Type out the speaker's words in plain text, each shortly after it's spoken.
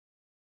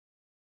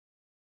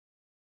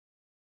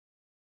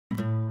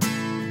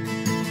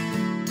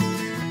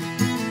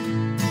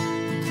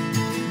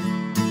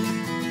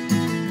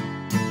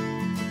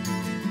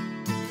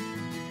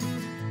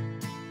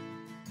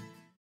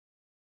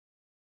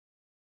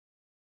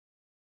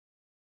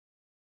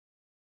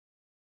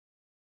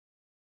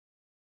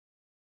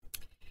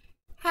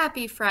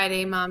Happy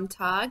Friday, Mom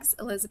Togs.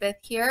 Elizabeth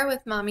here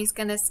with Mommy's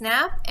Gonna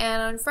Snap,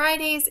 and on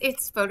Fridays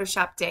it's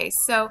Photoshop Day.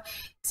 So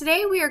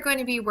today we are going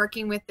to be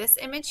working with this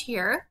image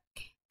here,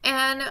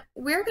 and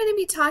we're going to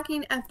be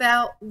talking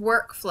about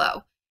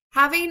workflow.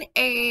 Having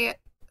a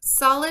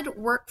solid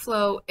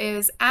workflow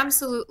is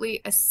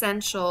absolutely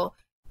essential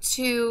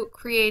to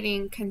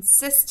creating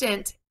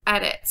consistent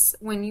edits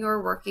when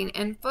you're working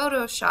in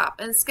Photoshop,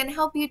 and it's going to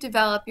help you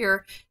develop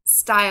your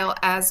style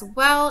as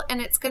well, and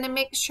it's going to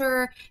make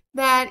sure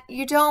that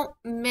you don't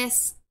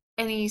miss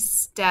any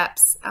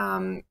steps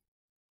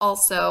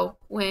also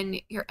when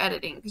you're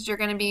editing, because you're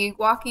going to be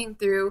walking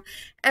through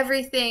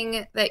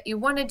everything that you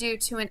want to do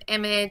to an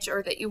image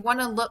or that you want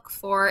to look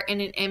for in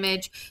an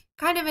image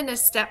kind of in a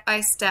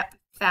step-by-step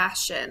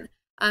fashion.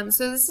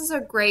 So this is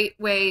a great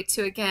way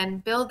to, again,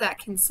 build that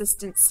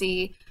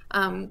consistency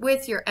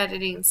with your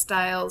editing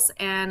styles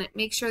and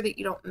make sure that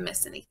you don't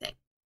miss anything.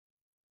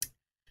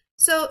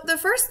 So the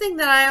first thing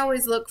that I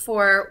always look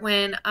for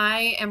when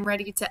I am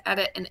ready to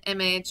edit an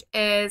image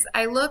is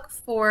I look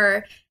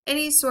for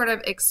any sort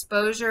of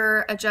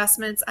exposure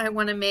adjustments I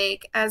want to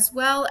make, as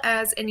well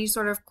as any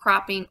sort of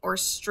cropping or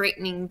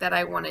straightening that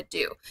I want to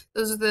do.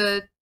 Those are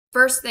the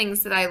first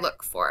things that I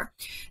look for.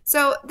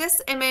 So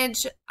this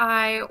image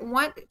I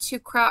want to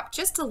crop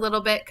just a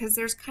little bit because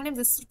there's kind of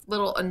this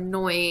little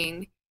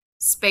annoying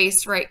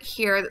space right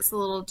here that's a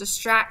little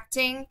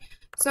distracting.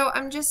 So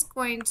I'm just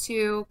going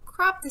to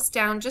crop this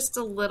down just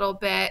a little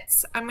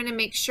bit. I'm going to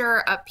make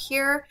sure up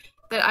here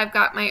that I've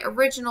got my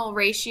original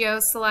ratio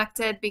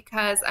selected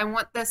because I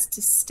want this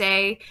to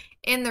stay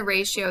in the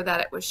ratio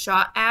that it was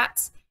shot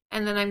at.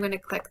 And then I'm going to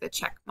click the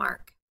check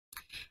mark.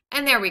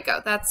 And there we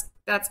go.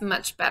 That's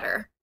much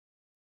better.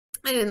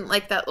 I didn't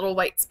like that little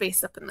white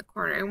space up in the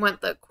corner. I want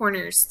the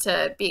corners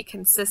to be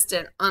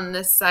consistent on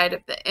this side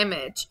of the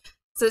image.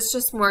 So it's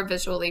just more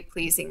visually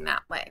pleasing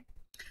that way.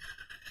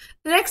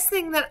 The next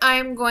thing that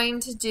I'm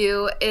going to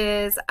do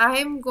is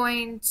I'm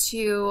going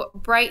to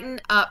brighten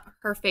up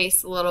her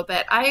face a little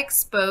bit. I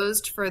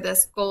exposed for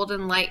this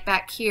golden light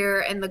back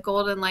here and the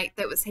golden light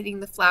that was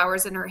hitting the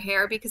flowers in her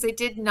hair because I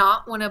did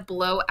not want to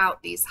blow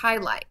out these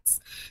highlights.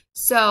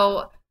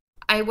 So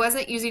I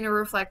wasn't using a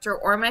reflector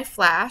or my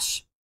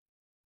flash.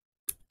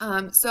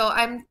 So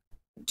I'm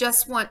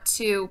just want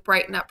to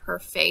brighten up her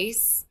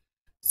face.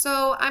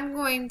 So I'm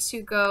going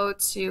to go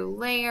to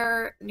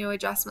layer, new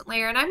adjustment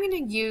layer, and I'm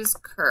going to use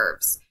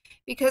curves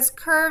because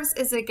curves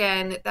is,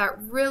 again, that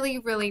really,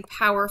 really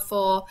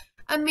powerful,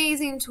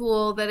 amazing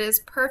tool that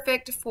is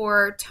perfect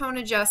for tone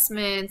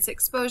adjustments,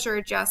 exposure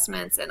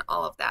adjustments, and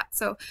all of that.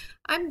 So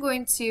I'm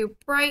going to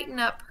brighten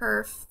up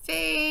her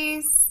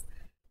face.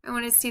 I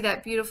want to see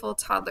that beautiful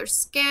toddler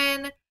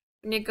skin.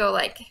 I'm going to go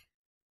like,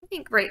 I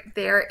think right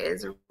there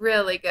is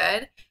really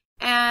good.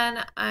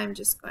 And I'm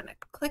just going to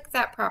click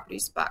that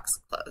properties box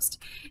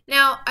closed.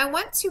 Now I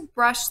want to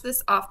brush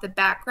this off the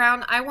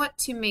background. I want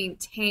to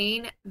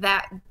maintain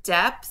that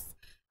depth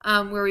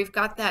where we've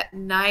got that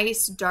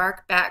nice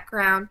dark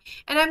background.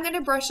 And I'm going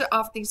to brush it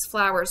off these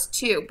flowers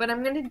too, but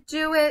I'm going to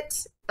do it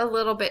a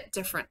little bit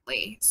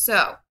differently. So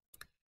I'm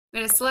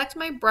going to select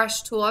my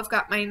brush tool. I've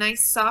got my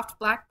nice soft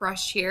black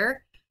brush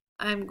here.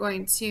 I'm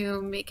going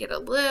to make it a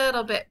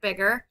little bit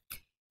bigger.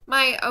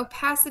 My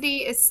opacity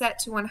is set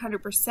to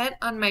 100%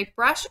 on my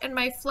brush and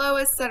my flow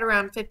is set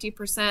around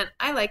 50%.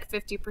 I like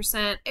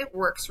 50%. It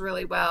works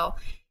really well.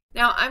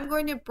 Now I'm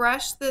going to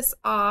brush this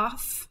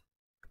off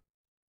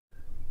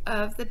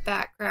of the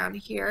background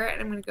here and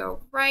I'm going to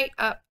go right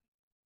up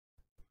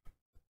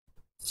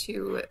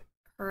to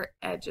her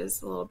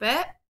edges a little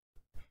bit.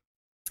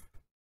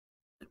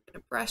 I'm going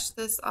to brush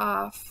this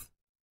off,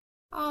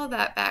 all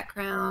that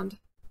background,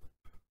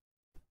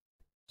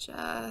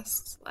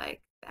 just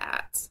like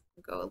that.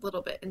 Go a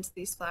little bit into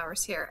these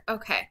flowers here.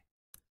 Okay.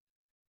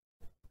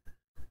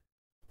 Make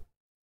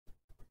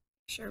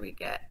sure we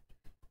get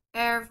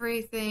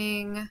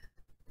everything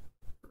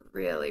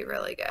really,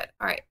 really good.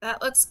 All right,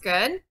 that looks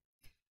good.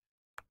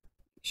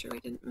 Make sure we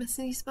didn't miss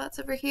any spots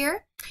over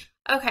here.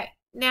 Okay,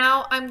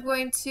 now I'm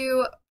going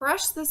to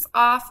brush this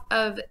off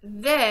of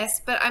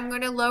this, but I'm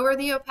going to lower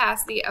the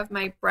opacity of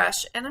my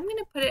brush and I'm going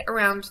to put it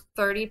around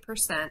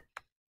 30%.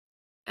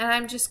 And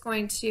I'm just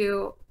going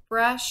to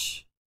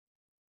brush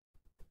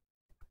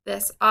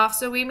this off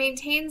so we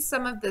maintain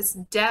some of this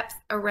depth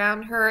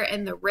around her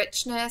and the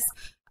richness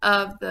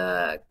of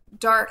the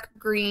dark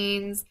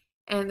greens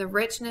and the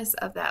richness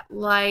of that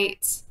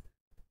light,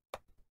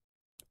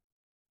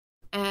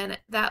 and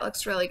that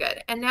looks really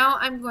good. And now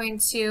I'm going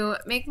to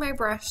make my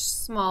brush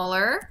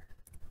smaller.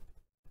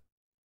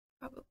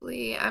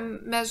 Probably I'm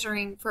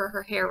measuring for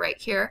her hair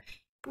right here.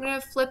 I'm going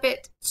to flip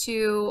it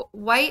to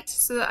white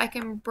so that I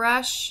can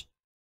brush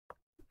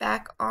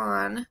back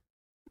on.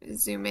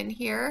 Zoom in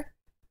here.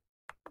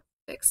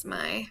 Fix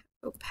my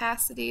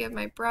opacity of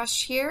my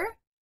brush here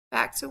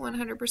back to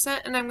 100%,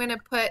 and I'm going to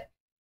put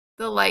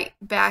the light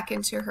back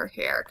into her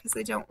hair because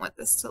I don't want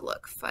this to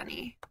look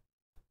funny.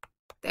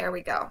 There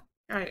we go.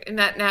 All right, and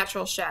that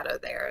natural shadow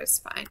there is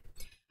fine.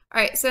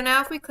 All right, so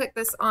now if we click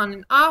this on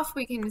and off,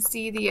 we can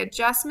see the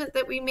adjustment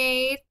that we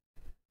made.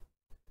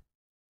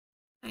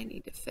 I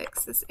need to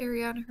fix this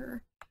area on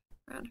her,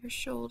 around her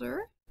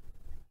shoulder.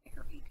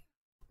 There we go.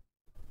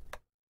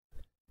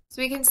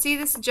 So we can see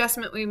this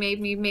adjustment we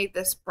made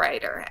this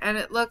brighter, and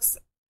it looks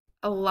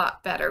a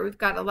lot better. We've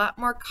got a lot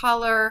more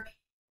color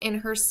in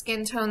her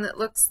skin tone that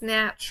looks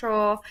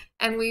natural,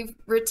 and we've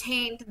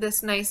retained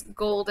this nice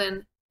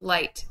golden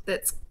light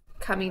that's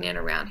coming in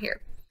around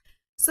here.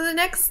 So the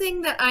next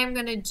thing that I'm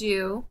going to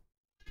do,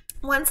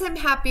 once I'm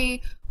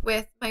happy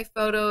with my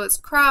photo, it's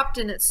cropped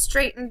and it's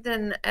straightened,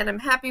 and I'm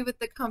happy with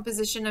the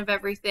composition of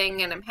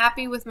everything, and I'm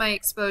happy with my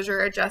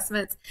exposure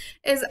adjustments,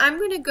 is I'm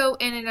going to go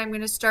in and I'm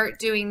going to start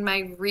doing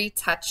my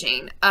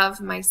retouching of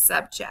my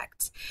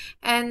subject.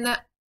 And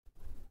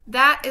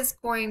that is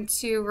going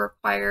to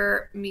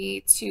require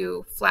me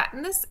to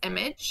flatten this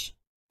image,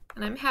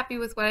 and I'm happy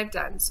with what I've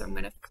done. So I'm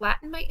going to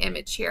flatten my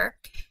image here,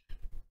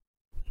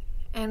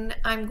 and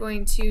I'm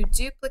going to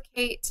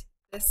duplicate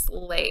this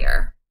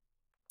layer.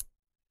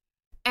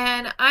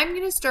 And I'm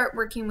going to start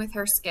working with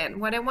her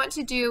skin. What I want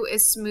to do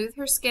is smooth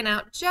her skin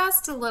out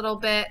just a little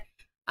bit.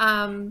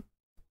 And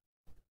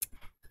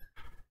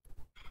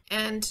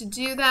to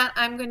do that,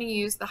 I'm going to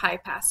use the high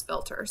pass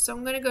filter. So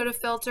I'm going to go to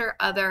filter,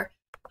 other,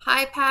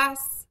 high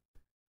pass.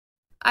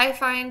 I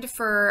find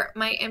for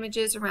my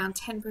images around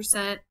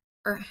 10%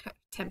 or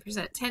 10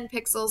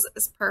 pixels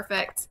is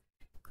perfect.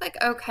 Click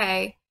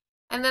OK.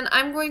 And then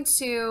I'm going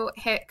to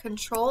hit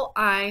Control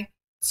I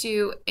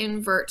to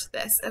invert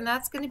this, and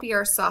that's going to be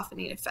our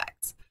softening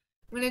effect.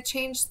 I'm going to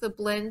change the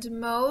blend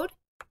mode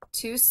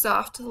to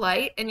soft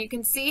light, and you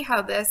can see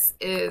how this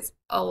is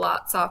a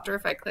lot softer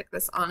if I click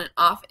this on and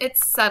off.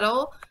 It's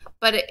subtle,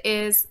 but it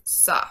is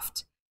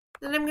soft.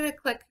 Then I'm going to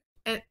click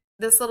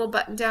this little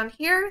button down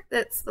here.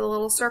 That's the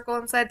little circle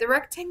inside the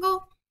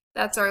rectangle.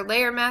 That's our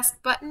layer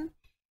mask button.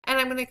 And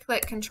I'm going to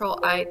click Control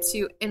I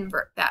to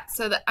invert that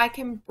so that I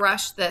can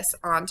brush this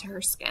onto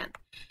her skin.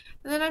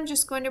 And then I'm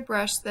just going to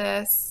brush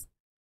this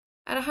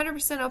at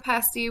 100%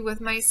 opacity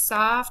with my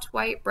soft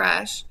white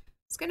brush.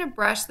 It's going to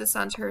brush this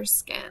onto her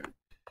skin.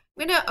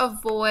 I'm going to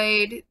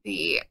avoid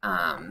the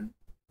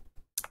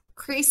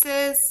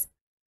creases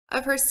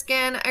of her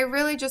skin. I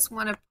really just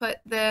want to put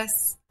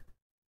this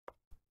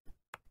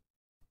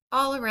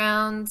all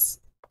around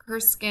her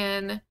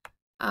skin,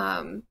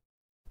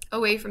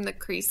 away from the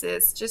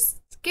creases.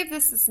 Just give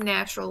this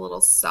natural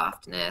little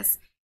softness.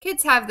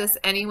 Kids have this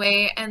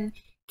anyway, and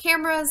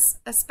cameras,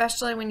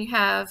 especially when you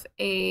have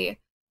a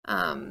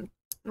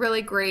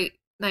really great,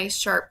 nice,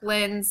 sharp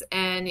lens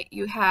and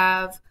you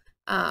have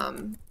a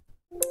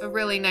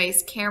really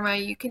nice camera,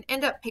 you can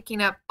end up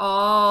picking up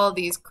all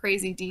these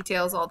crazy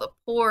details, all the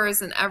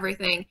pores and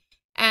everything,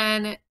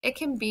 and it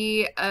can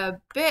be a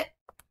bit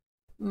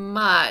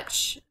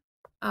much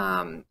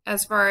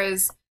as far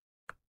as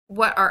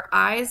what our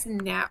eyes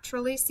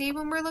naturally see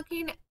when we're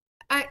looking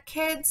at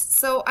kids.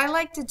 So I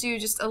like to do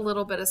just a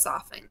little bit of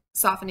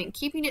softening,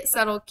 keeping it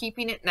subtle,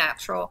 keeping it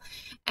natural,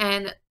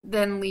 and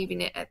then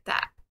leaving it at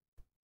that.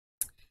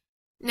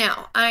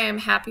 Now, I am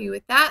happy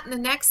with that. And the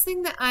next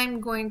thing that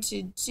I'm going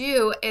to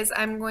do is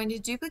I'm going to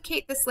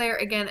duplicate this layer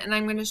again, and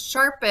I'm going to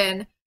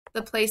sharpen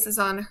the places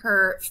on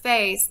her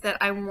face that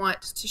I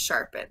want to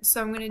sharpen.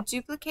 So I'm going to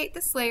duplicate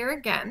this layer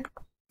again,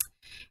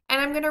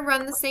 and I'm going to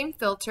run the same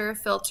filter,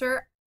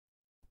 filter,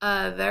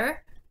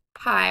 other,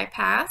 high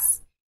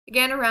pass.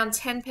 Again, around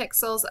 10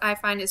 pixels I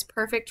find is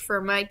perfect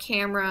for my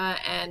camera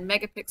and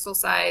megapixel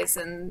size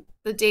and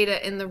the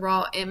data in the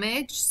raw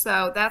image.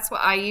 So that's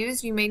what I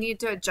use. You may need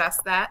to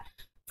adjust that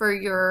for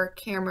your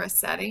camera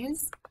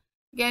settings.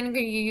 Again, I'm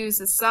going to use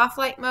the soft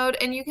light mode,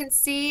 and you can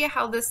see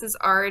how this is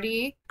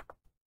already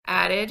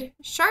added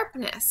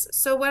sharpness.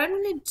 So what I'm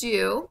going to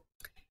do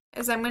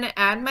is I'm going to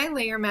add my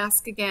layer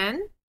mask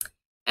again,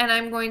 and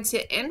I'm going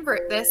to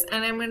invert this,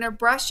 and I'm going to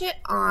brush it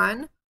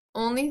on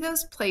only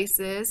those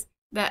places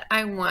that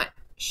I want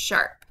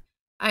sharp.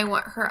 I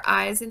want her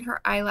eyes and her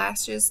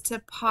eyelashes to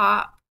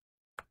pop.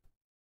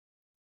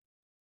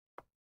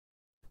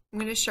 I'm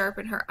going to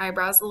sharpen her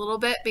eyebrows a little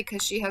bit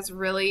because she has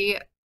really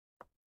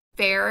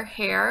fair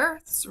hair.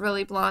 It's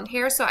really blonde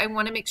hair, so I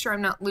want to make sure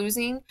I'm not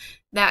losing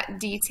that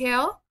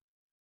detail.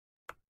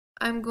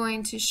 I'm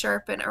going to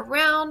sharpen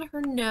around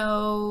her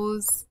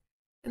nose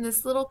and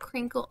this little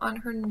crinkle on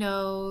her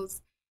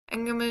nose.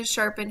 And I'm going to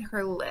sharpen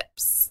her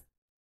lips.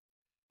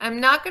 I'm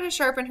not going to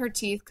sharpen her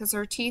teeth because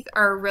her teeth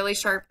are really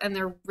sharp and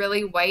they're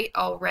really white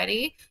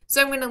already.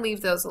 So I'm going to leave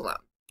those alone.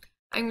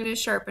 I'm going to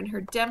sharpen her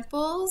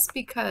dimples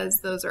because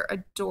those are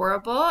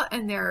adorable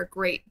and they're a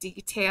great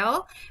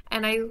detail.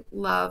 And I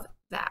love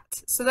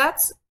that. So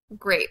that's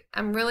great.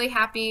 I'm really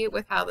happy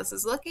with how this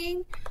is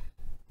looking.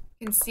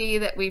 You can see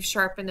that we've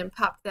sharpened and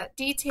popped that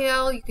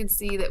detail. You can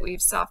see that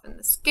we've softened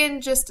the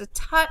skin just a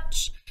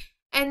touch.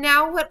 And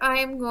now what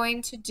I'm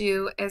going to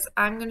do is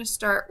I'm going to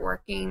start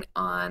working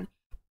on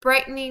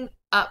brightening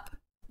up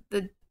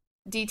the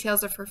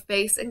details of her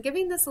face and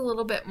giving this a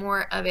little bit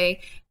more of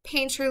a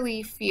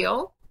painterly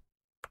feel.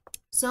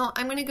 So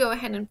I'm going to go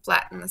ahead and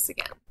flatten this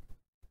again.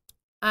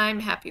 I'm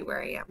happy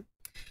where I am.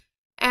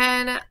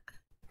 And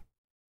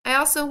I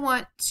also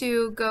want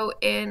to go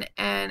in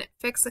and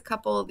fix a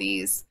couple of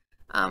these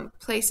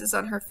places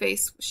on her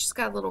face. She's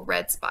got a little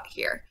red spot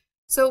here.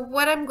 So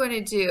what I'm going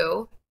to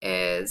do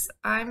is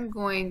I'm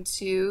going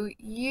to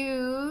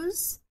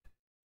use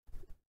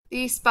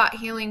the spot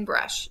healing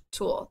brush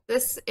tool.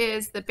 This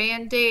is the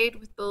Band-Aid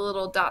with the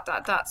little dot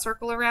dot dot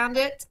circle around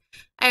it.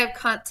 I have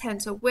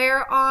content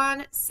aware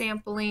on,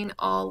 sampling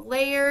all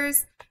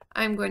layers.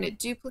 I'm going to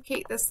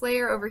duplicate this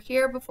layer over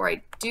here before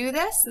I do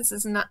this. This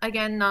is, not,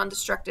 again,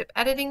 non-destructive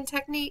editing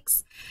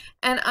techniques.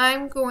 And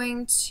I'm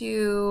going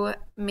to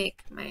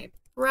make my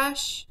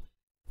brush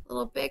a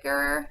little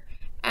bigger.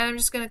 And I'm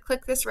just going to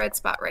click this red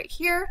spot right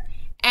here.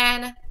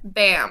 And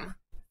bam,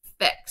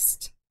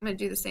 fixed. I'm going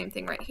to do the same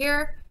thing right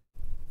here.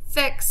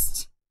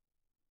 Fixed.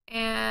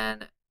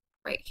 And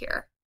right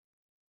here.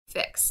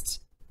 Fixed.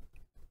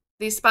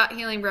 The spot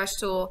healing brush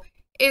tool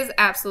is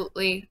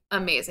absolutely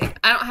amazing.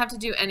 I don't have to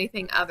do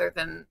anything other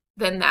than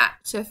that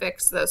to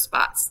fix those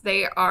spots.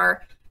 They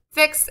are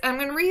fixed. I'm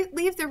going to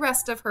leave the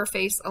rest of her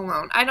face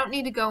alone. I don't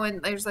need to go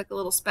in. There's like a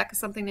little speck of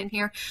something in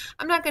here.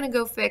 I'm not going to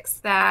go fix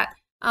that.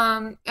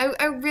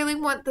 I really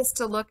want this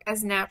to look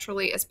as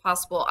naturally as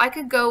possible. I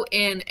could go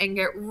in and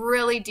get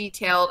really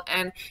detailed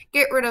and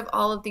get rid of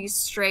all of these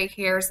stray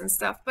hairs and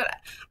stuff, but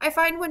I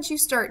find once you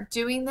start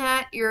doing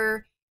that,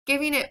 you're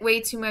giving it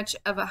way too much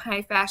of a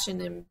high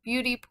fashion and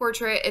beauty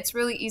portrait. It's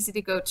really easy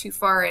to go too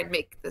far and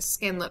make the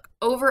skin look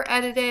over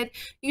edited.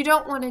 You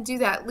don't want to do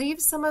that.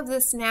 Leave some of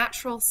this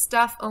natural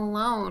stuff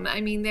alone.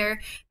 I mean, they're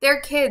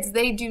kids.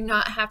 They do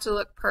not have to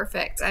look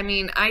perfect. I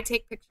mean, I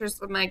take pictures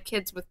of my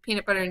kids with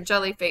peanut butter and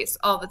jelly face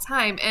all the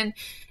time, and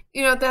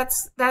you know,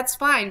 that's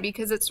fine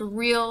because it's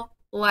real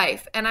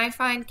life. And I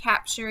find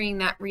capturing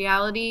that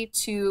reality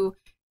to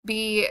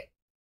be,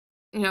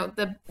 you know,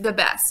 the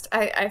best.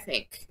 I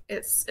think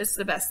it's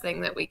the best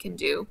thing that we can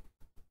do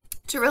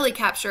to really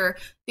capture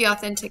the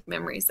authentic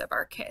memories of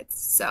our kids.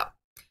 So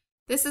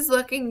this is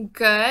looking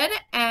good,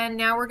 and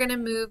now we're going to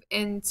move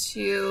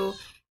into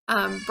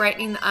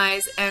brightening the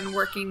eyes and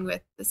working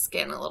with the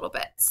skin a little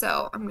bit.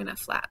 So I'm going to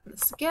flatten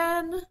this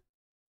again.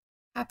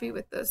 Happy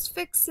with those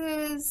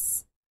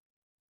fixes.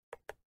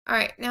 All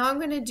right, now I'm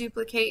going to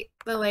duplicate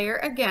the layer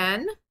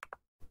again.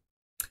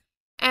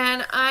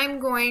 And I'm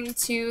going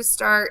to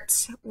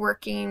start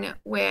working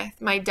with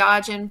my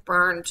dodge and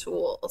burn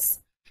tools.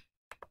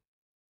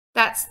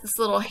 That's this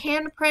little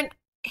hand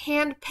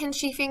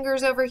pinchy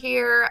fingers over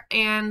here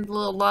and the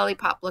little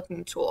lollipop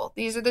looking tool.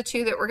 These are the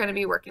two that we're going to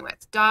be working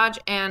with, dodge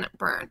and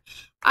burn.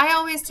 I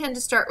always tend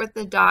to start with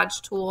the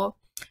dodge tool.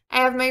 I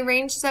have my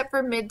range set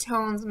for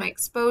midtones. My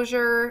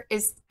exposure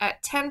is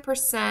at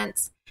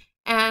 10%.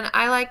 And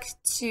I like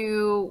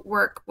to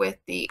work with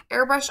the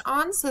airbrush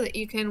on so that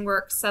you can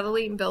work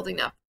subtly in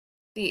building up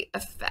the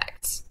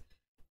effect,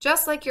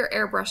 just like you're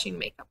airbrushing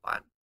makeup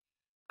on.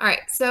 All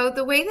right, so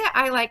the way that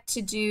I like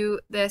to do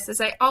this is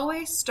I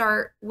always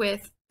start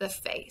with the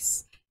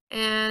face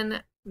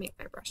and make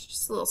my brush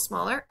just a little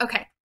smaller.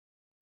 Okay.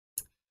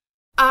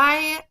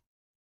 I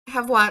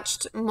have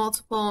watched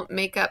multiple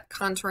makeup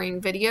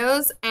contouring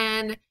videos,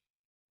 and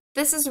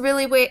this is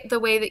really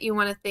the way that you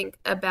want to think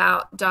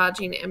about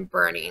dodging and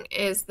burning,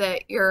 is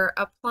that you're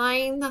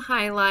applying the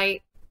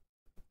highlight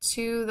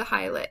to the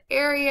highlight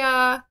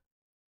area,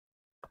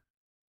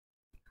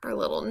 her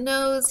little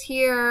nose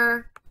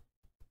here,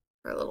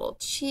 her little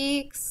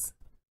cheeks.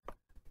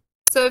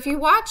 So if you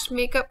watch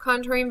makeup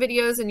contouring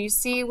videos and you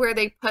see where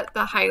they put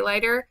the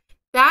highlighter,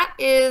 that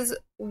is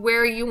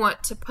where you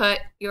want to put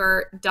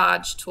your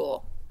dodge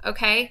tool.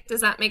 Okay, does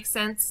that make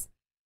sense?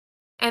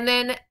 And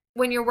then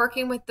when you're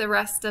working with the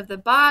rest of the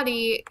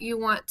body, you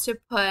want to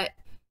put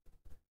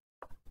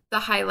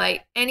the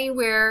highlight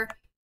anywhere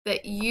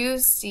that you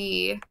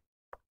see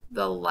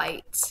the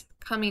light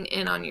coming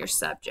in on your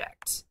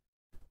subject.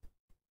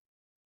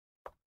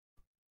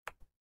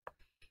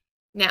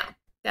 Now,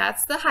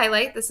 that's the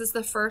highlight. This is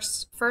the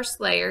first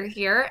layer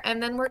here.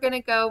 And then we're going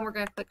to go and we're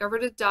going to click over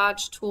to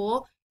Dodge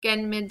Tool.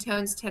 Again,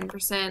 midtones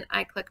 10%.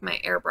 I click my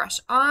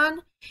airbrush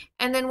on.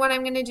 And then what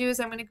I'm going to do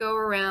is I'm going to go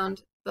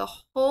around the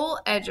whole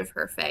edge of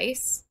her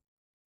face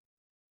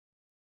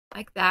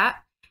like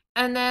that.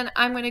 And then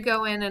I'm going to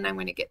go in and I'm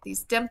going to get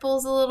these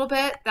dimples a little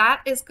bit.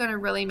 That is going to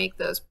really make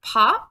those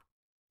pop.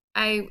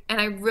 I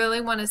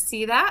really want to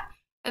see that.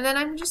 And then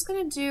I'm just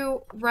going to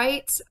do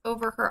right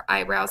over her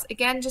eyebrows.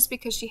 Again, just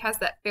because she has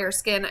that fair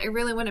skin, I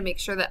really want to make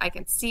sure that I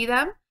can see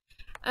them.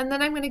 And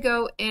then I'm going to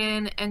go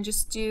in and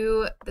just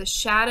do the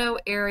shadow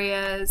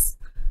areas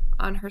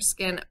on her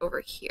skin over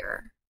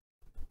here.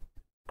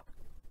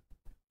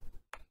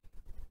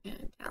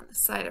 And down the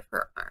side of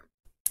her arm.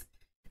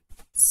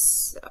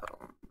 So,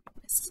 I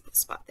missed the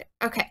spot there.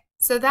 Okay,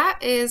 so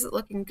that is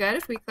looking good.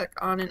 If we click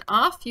on and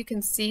off, you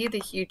can see the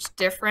huge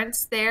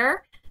difference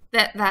there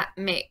that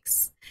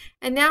makes.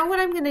 And now what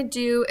I'm going to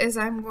do is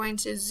I'm going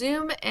to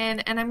zoom in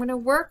and I'm going to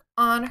work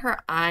on her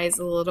eyes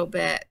a little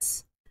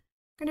bit.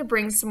 I'm going to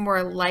bring some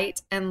more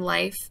light and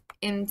life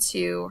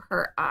into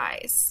her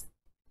eyes.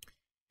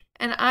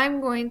 And I'm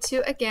going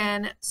to,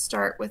 again,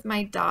 start with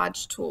my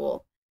dodge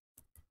tool.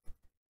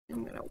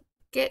 I'm going to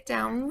get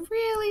down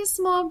really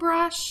small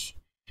brush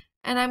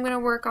And I'm going to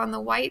work on the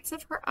whites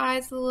of her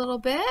eyes a little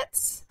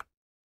bit.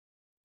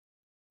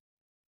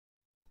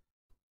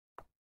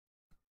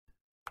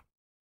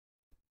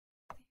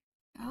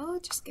 Oh,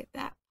 just get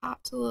that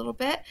popped a little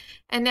bit.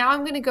 And now I'm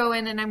going to go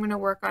in and I'm going to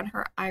work on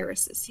her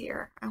irises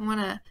here. I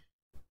want to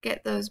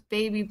get those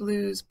baby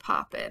blues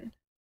popping.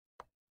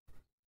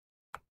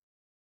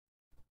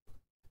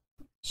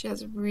 She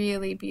has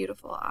really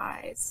beautiful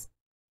eyes.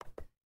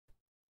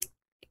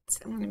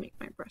 So I'm going to make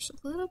my brush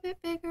a little bit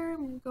bigger. I'm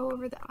going to go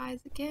over the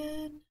eyes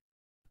again.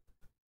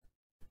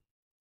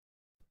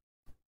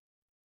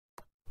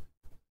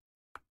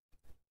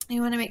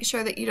 You want to make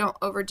sure that you don't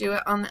overdo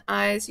it on the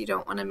eyes. You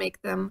don't want to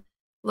make them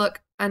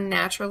look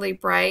unnaturally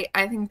bright.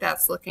 I think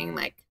that's looking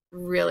like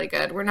really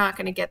good. We're not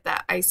going to get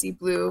that icy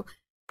blue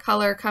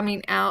color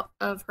coming out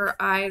of her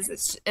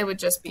eyes. It would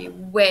just be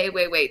way,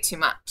 way, way too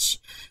much.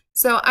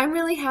 So I'm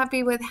really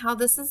happy with how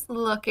this is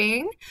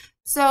looking.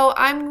 So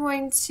I'm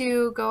going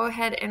to go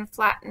ahead and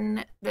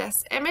flatten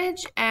this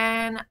image,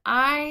 and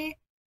I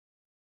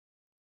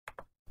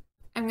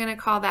am going to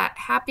call that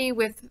happy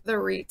with the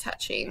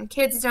retouching.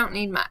 Kids don't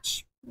need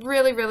much.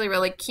 Really, really,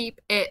 really keep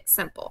it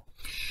simple.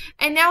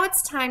 And now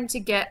it's time to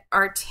get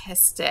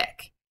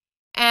artistic.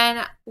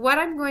 And what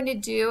I'm going to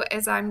do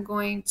is I'm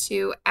going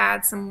to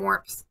add some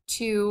warmth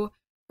to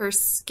her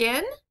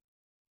skin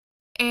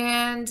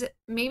and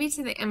maybe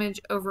to the image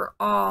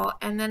overall,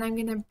 and then I'm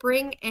going to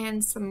bring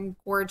in some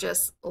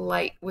gorgeous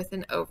light with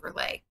an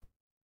overlay.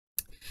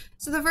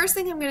 So the first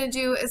thing I'm going to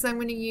do is I'm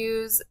going to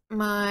use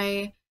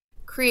my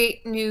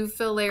Create New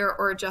Fill Layer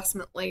or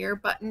Adjustment Layer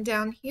button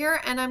down here,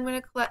 and I'm going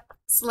to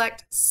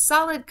select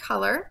Solid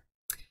Color,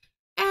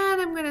 and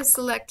I'm going to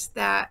select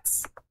that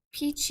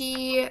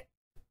peachy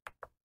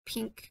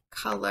pink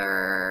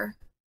color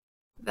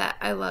that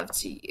I love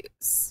to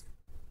use.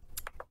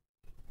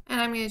 And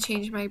I'm going to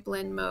change my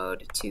blend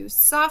mode to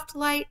soft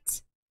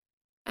light,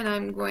 and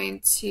I'm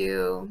going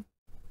to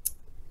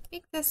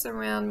make this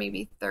around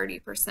maybe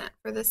 30%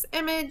 for this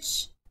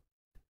image.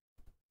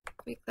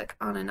 If we click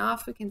on and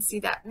off, we can see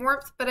that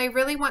warmth, but I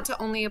really want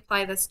to only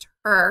apply this to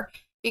her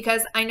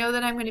because I know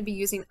that I'm going to be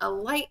using a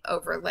light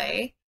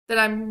overlay that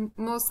I'm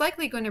most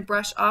likely going to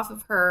brush off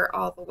of her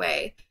all the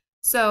way.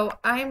 So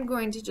I'm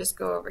going to just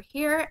go over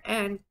here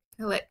and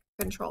click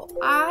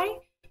Control-I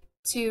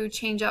to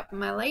change up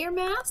my layer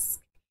mask.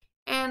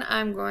 And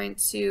I'm going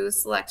to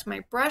select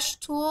my brush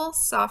tool,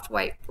 soft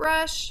white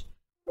brush,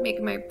 make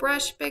my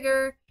brush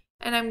bigger,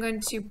 and I'm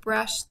going to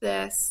brush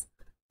this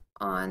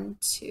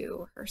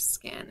onto her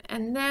skin.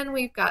 And then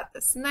we've got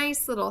this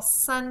nice little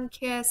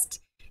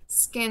sun-kissed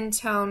skin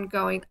tone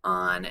going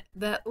on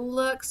that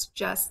looks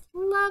just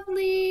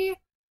lovely.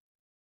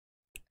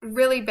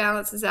 Really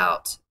balances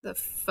out the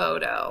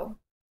photo.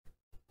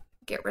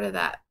 Get rid of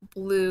that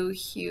blue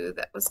hue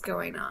that was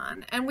going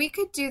on. And we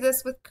could do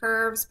this with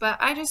curves, but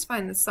I just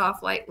find the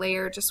soft light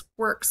layer just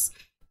works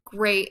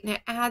great, and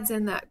it adds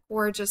in that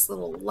gorgeous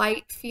little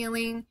light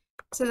feeling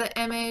to the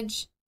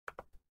image.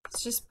 It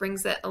just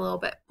brings it a little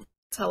bit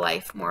to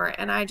life more,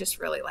 and I just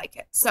really like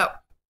it. So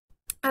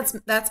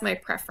that's my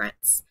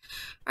preference.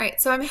 All right,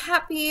 so I'm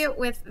happy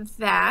with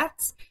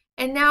that.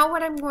 And now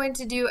what I'm going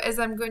to do is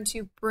I'm going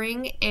to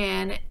bring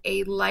in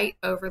a light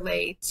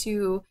overlay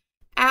to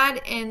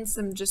add in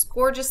some just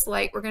gorgeous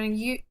light. We're going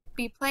to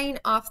be playing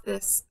off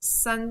this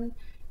sun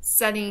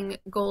setting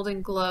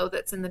golden glow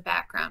that's in the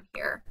background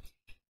here.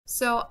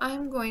 So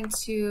I'm going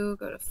to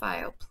go to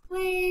File,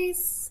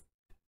 Place,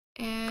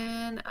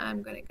 and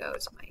I'm going to go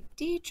to my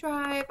D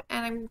drive,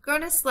 and I'm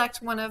going to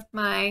select one of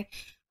my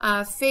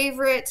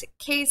favorite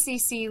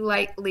KCC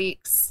Light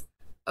Leaks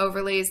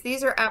overlays.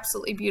 These are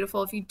absolutely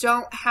beautiful. If you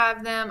don't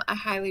have them, I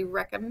highly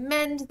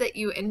recommend that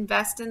you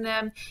invest in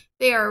them.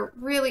 They are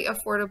really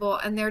affordable,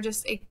 and they're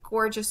just a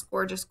gorgeous,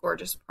 gorgeous,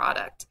 gorgeous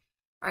product.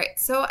 All right,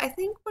 so I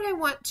think what I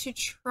want to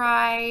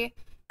try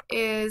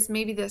is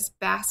maybe this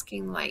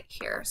basking light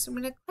here. So I'm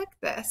going to click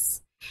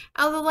this.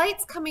 Now the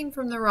light's coming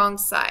from the wrong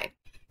side.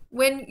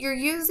 When you're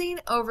using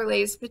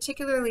overlays,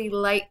 particularly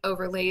light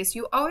overlays,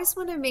 you always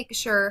want to make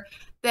sure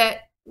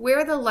that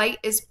where the light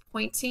is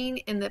pointing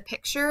in the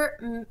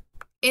picture,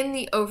 in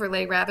the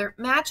overlay rather,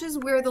 matches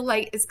where the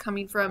light is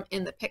coming from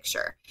in the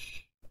picture.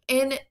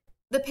 In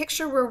the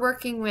picture we're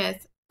working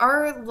with,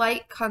 our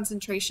light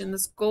concentration,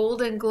 this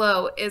golden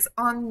glow, is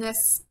on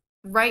this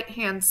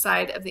right-hand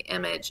side of the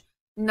image,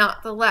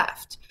 not the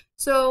left.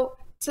 So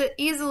to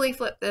easily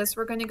flip this,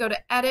 we're going to go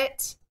to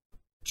Edit,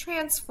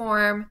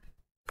 Transform,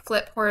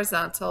 Flip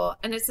Horizontal,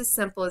 and it's as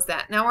simple as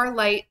that. Now our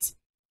light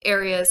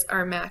areas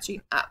are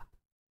matching up.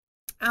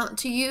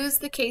 To use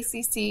the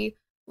KCC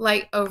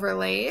light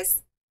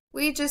overlays,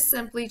 we just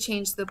simply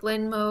change the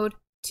blend mode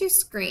to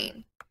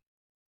screen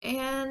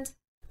and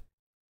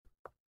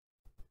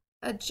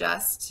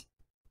adjust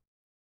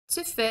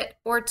to fit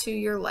or to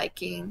your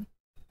liking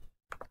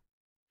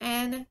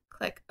and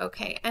click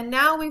OK. And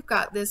now we've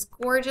got this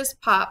gorgeous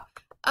pop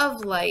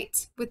of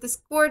light with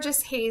this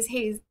gorgeous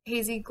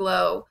hazy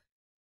glow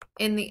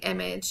in the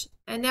image.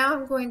 And now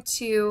I'm going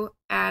to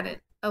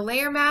add a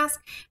layer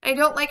mask. I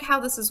don't like how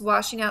this is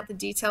washing out the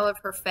detail of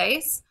her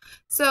face.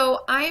 So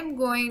I'm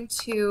going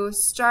to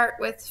start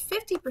with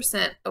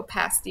 50%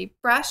 opacity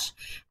brush,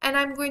 and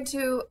I'm going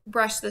to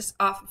brush this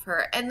off of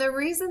her. And the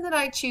reason that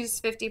I choose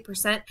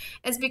 50%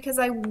 is because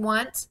I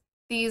want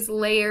these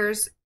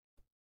layers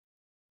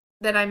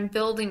that I'm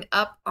building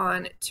up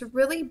on to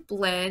really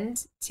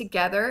blend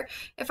together.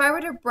 If I were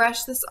to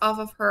brush this off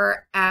of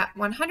her at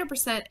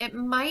 100%, it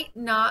might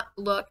not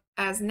look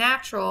as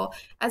natural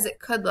as it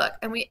could look.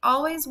 And we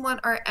always want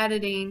our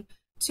editing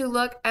to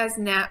look as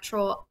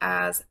natural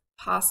as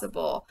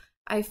possible.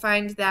 I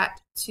find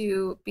that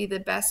to be the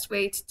best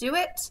way to do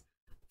it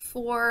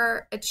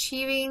for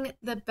achieving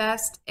the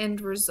best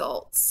end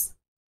results.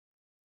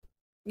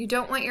 You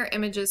don't want your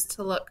images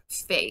to look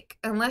fake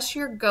unless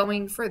you're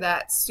going for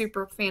that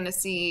super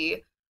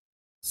fantasy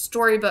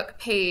storybook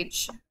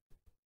page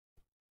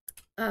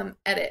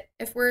edit.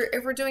 If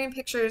we're doing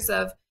pictures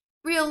of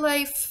real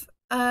life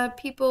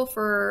people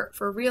for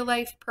real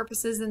life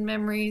purposes and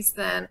memories,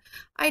 then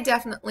I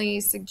definitely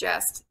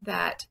suggest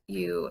that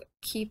you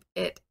keep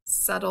it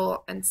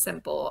subtle and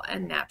simple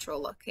and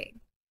natural looking.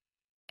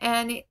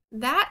 And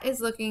that is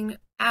looking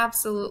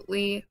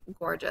absolutely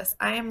gorgeous.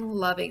 I am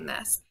loving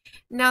this.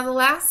 Now, the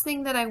last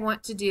thing that I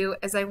want to do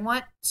is I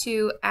want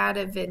to add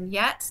a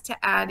vignette to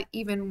add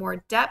even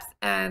more depth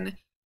and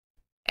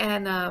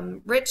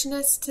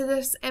richness to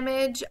this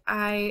image.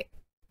 I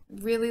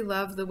really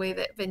love the way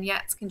that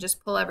vignettes can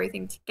just pull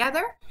everything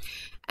together.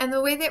 And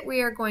the way that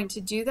we are going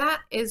to do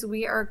that is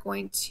we are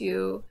going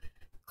to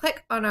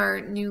click on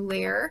our new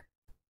layer,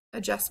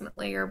 adjustment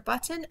layer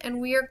button, and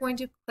we are going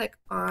to click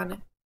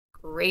on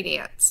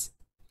gradient.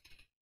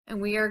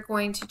 And we are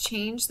going to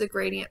change the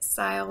gradient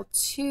style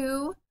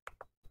to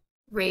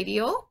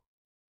radial.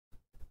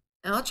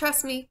 Now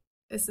trust me,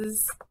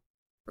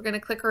 we're going to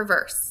click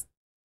reverse.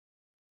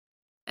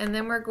 And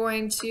then we're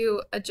going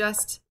to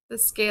adjust the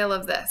scale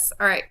of this.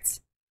 All right,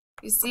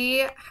 you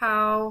see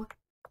how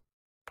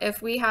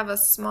if we have a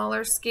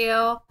smaller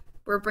scale,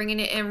 we're bringing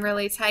it in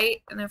really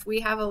tight, and if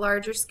we have a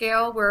larger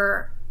scale,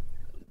 we're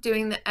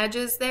doing the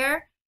edges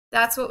there.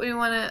 That's what we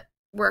want to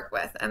work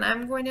with. And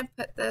I'm going to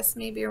put this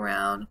maybe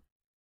around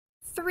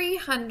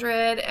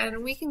 300,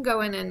 and we can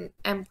go in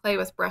and play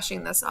with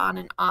brushing this on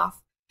and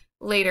off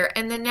later.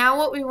 And then now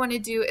what we want to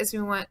do is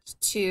we want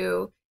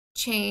to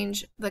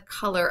change the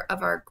color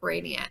of our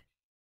gradient.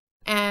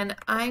 And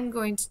I'm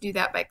going to do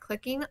that by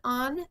clicking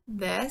on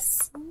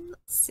this.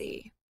 Let's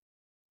see.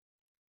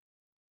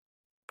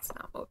 That's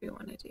not what we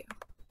want to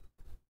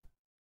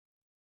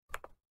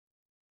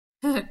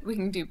do. We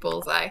can do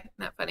bullseye. Isn't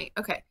that funny?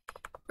 Okay.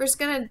 We're just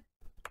going to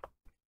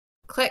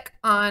click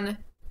on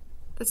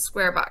the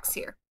square box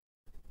here.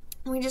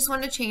 We just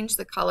want to change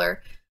the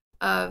color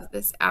of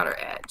this outer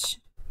edge.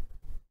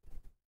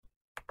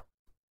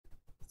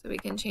 So we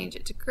can change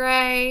it to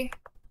gray,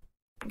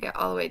 and get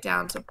all the way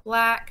down to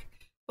black.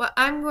 What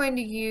I'm going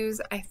to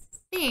use, I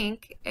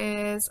think,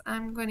 is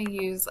I'm going to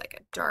use like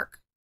a dark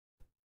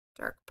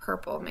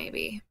purple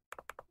maybe.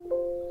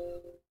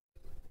 Oh,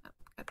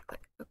 gotta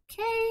click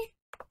OK.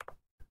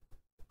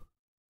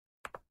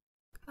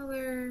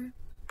 Color.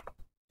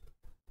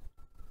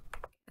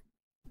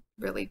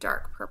 Really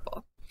dark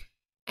purple.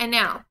 And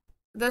now,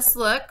 this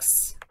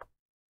looks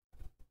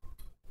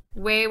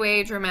way,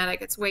 way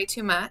dramatic. It's way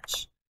too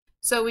much.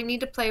 So we need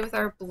to play with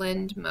our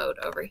blend mode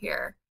over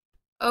here.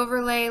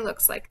 Overlay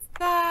looks like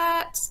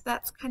that.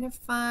 That's kind of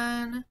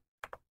fun.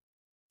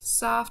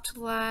 Soft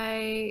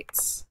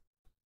light.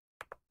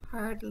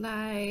 Hard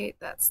light.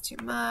 That's too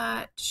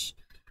much.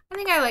 I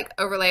think I like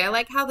overlay. I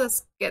like how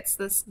this gets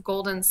this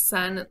golden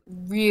sun. It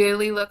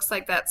really looks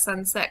like that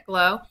sunset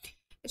glow.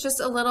 It's just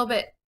a little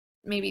bit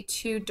maybe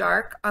too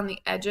dark on the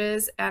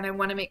edges, and I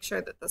want to make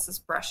sure that this is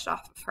brushed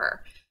off of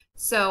her.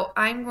 So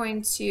I'm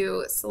going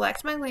to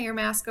select my layer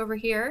mask over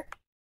here.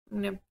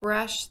 I'm going to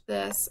brush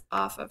this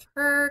off of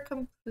her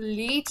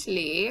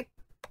completely.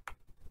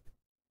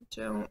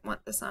 Don't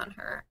want this on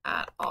her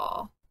at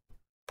all.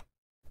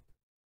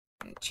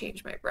 I'm going to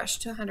change my brush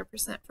to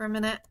 100% for a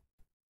minute.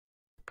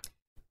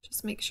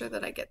 Just make sure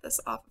that I get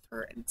this off of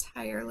her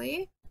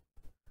entirely.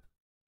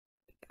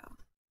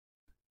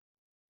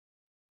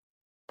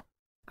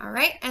 All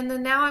right, and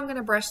then now I'm going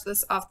to brush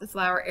this off the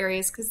flower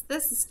areas because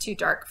this is too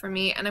dark for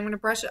me, and I'm going to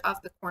brush it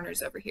off the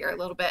corners over here a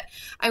little bit.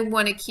 I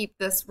want to keep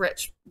this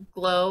rich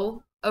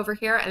glow over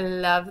here. I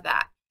love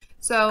that.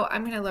 So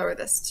I'm going to lower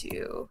this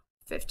to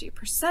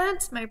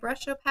 50%, my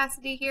brush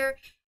opacity here,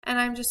 and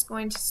I'm just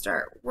going to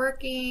start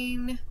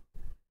working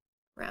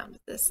around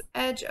this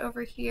edge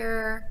over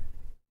here,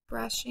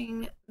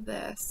 brushing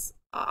this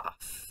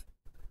off.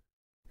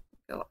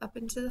 Go up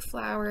into the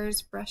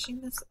flowers, brushing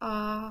this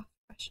off,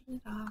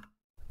 brushing it off.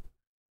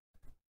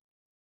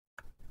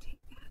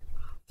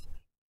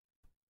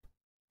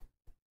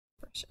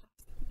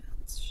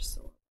 Just a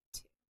little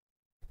bit too.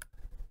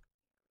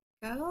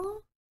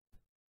 Go.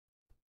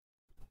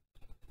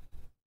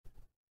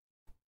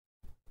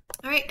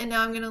 All right, and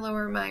now I'm going to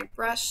lower my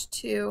brush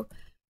to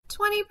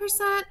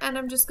 20%, and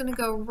I'm just going to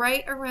go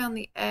right around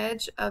the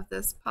edge of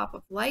this pop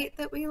of light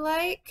that we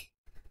like.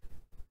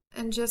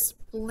 and just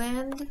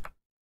blend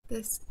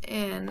this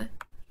in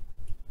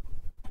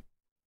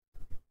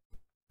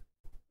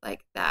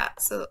like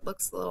that so it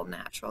looks a little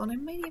natural. And I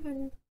might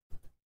even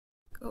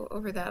go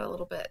over that a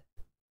little bit.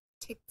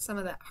 Take some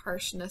of that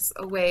harshness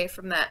away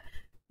from that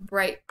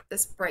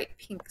this bright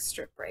pink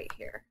strip right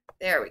here.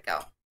 There we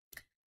go.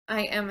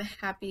 I am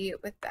happy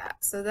with that.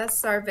 So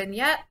that's our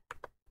vignette.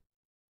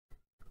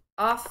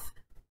 Off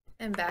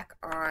and back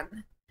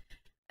on.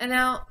 And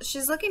now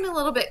she's looking a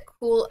little bit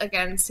cool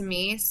again to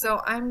me,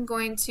 so I'm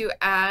going to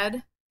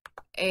add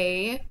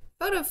a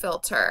photo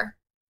filter.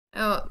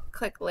 Oh,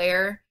 click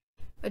layer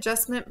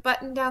adjustment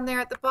button down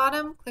there at the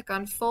bottom, click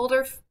on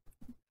photo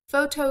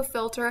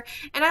filter,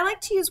 and I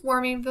like to use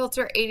warming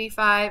filter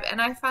 85,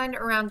 and I find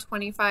around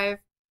 25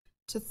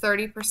 to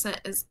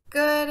 30% is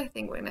good. I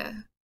think we're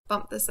gonna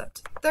bump this up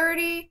to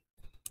 30,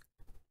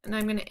 and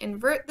I'm gonna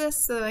invert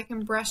this so that I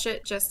can brush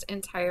it just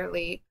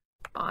entirely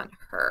on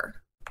her.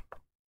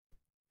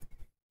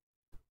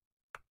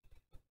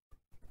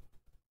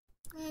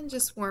 And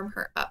just warm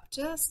her up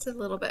just a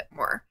little bit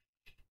more.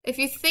 If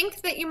you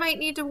think that you might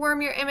need to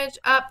warm your image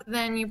up,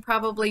 then you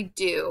probably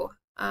do,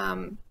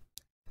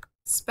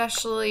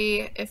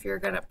 especially if you're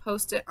going to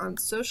post it on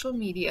social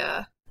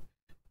media,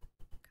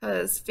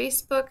 because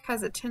Facebook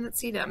has a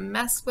tendency to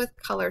mess with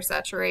color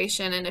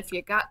saturation, and if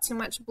you got too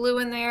much blue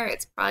in there,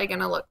 it's probably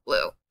going to look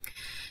blue.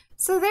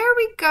 So there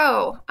we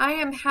go. I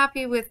am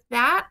happy with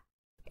that.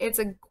 It's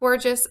a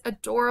gorgeous,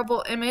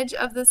 adorable image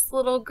of this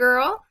little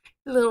girl.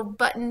 Little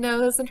button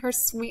nose and her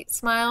sweet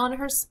smile and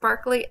her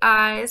sparkly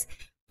eyes.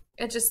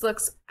 It just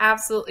looks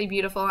absolutely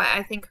beautiful.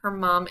 I think her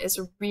mom is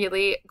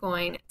really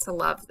going to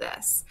love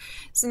this.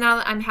 So now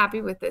that I'm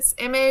happy with this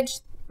image,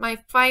 my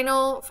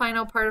final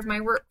part of my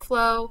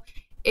workflow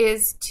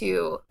is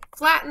to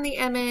flatten the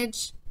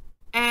image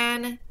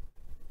and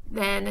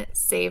then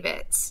save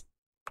it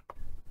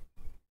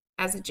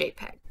as a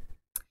JPEG.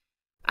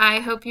 I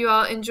hope you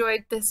all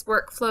enjoyed this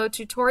workflow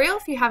tutorial.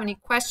 If you have any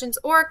questions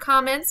or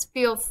comments,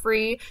 feel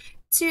free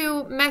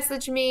to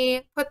message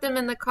me, put them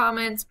in the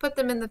comments, put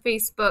them in the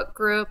Facebook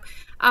group.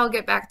 I'll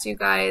get back to you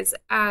guys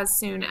as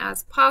soon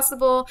as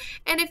possible.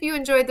 And if you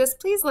enjoyed this,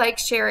 please like,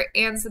 share,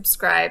 and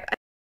subscribe.